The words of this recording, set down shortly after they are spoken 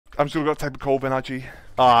I'm still got type of COVE energy.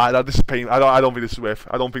 Ah, no, this is pain. I don't think this is worth.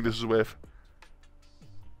 I don't think this is worth.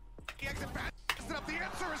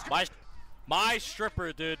 My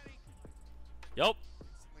stripper, dude. Yup.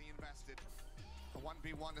 A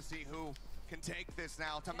 1v1 to see who can take this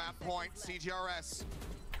now to map point. CGRS.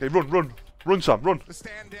 Okay, run, Sam, run. The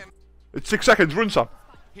stand in. It's 6 seconds. Run, Sam.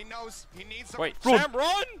 He knows he needs. Wait, run. Sam,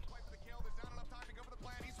 run!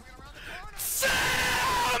 Sam!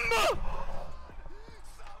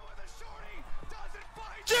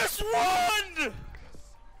 Just run!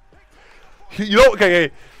 You know,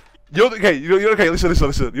 okay. Okay,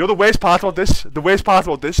 listen. You know the worst part about this? The worst part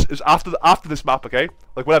about this is after this map, okay?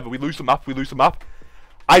 Like whatever, we lose the map.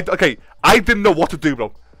 I didn't know what to do,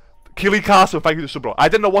 bro. Keely Castle, thank you to sub, bro. I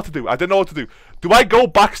didn't know what to do. Do I go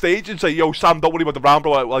backstage and say, yo, Sam, don't worry about the round,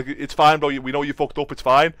 bro. Like it's fine, bro. We know you fucked up. It's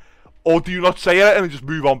fine. Or do you not say it and just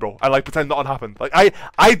move on, bro? And like pretend nothing happened. Like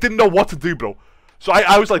I didn't know what to do, bro. So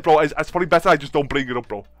I was like, bro, it's probably better I just don't bring it up,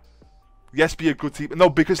 bro. Yes, be a good team. No,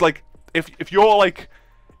 because like if you're like.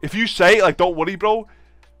 If you say, like, don't worry, bro,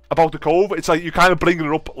 about the COVE, it's like you're kind of bringing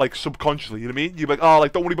it up, like, subconsciously, you know what I mean? You're like, oh,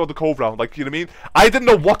 like, don't worry about the COVE round, like, you know what I mean? I didn't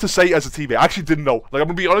know what to say as a teammate. I actually didn't know. Like, I'm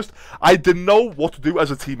going to be honest, I didn't know what to do as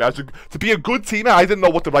a teammate. To be a good teammate, I didn't know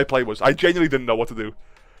what the right play was. I genuinely didn't know what to do.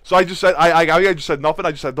 So I just said, I just said nothing. I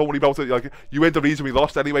just said, don't worry about it. Like, you weren't the reason we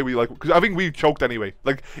lost anyway. Because I think we choked anyway.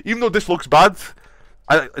 Like, even though this looks bad,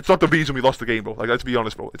 it's not the reason we lost the game, bro. Like, let's be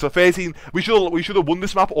honest, bro. It's a 13. We should have won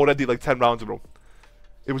this map already, like, 10 rounds in a row.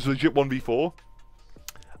 It was a legit 1v4.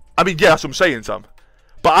 I mean, yeah, that's what I'm saying, Sam.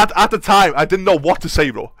 But at the time, I didn't know what to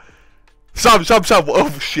say, bro. Sam.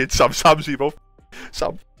 Oh, shit, Sam's here, bro.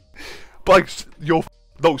 Sam. But, like, yo,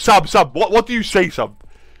 no, Sam, what do you say, Sam?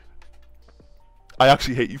 I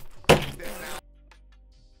actually hate you.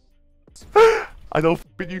 I don't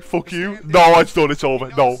f***ing you, fuck you. No, it's done, it's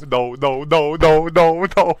over. No.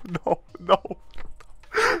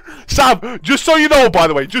 Sam, just so you know, by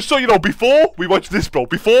the way, before we watch this, bro,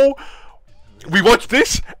 before we watch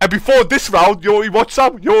this, and before this round, we watch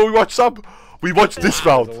Sam. We watch this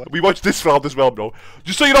round. We watch this round as well, bro.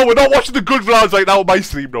 Just so you know, we're not watching the good rounds right now on my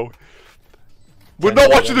stream, bro. We're not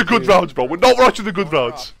watching the good rounds, bro. We're not watching the good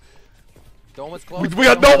rounds. We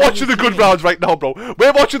are not watching the good rounds right now, bro.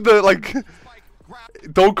 We're watching the, like...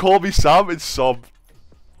 Don't call me Sam, it's Sam.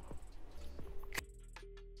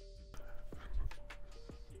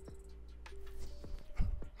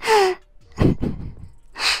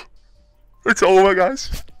 It's over,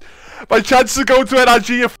 guys. My chance to go to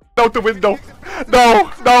NRG are out the window.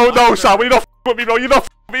 No, Sam, you're not with me, bro. You're not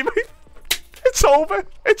with me. It's over.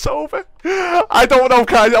 I don't know,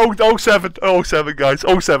 guys. 07, guys.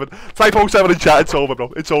 07. Type 07 in chat. It's over,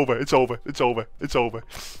 bro. It's over.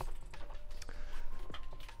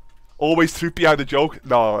 Always truth behind the joke.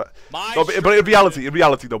 No, but in reality,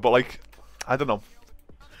 though. But like, I don't know.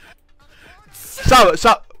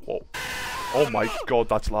 Sam. Whoa. Oh my God,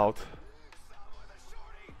 that's loud.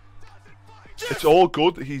 It's all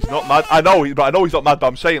good. He's not mad. I know he's not mad. But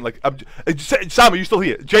I'm saying, like, Sam, are you still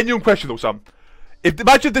here? Genuine question though, Sam.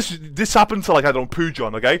 Imagine this happened to, like, I don't know,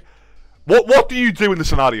 Pujon, okay? What do you do in the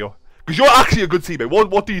scenario? Because you're actually a good teammate.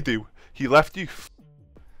 What do you do? He left you.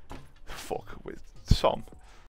 Fuck with Sam.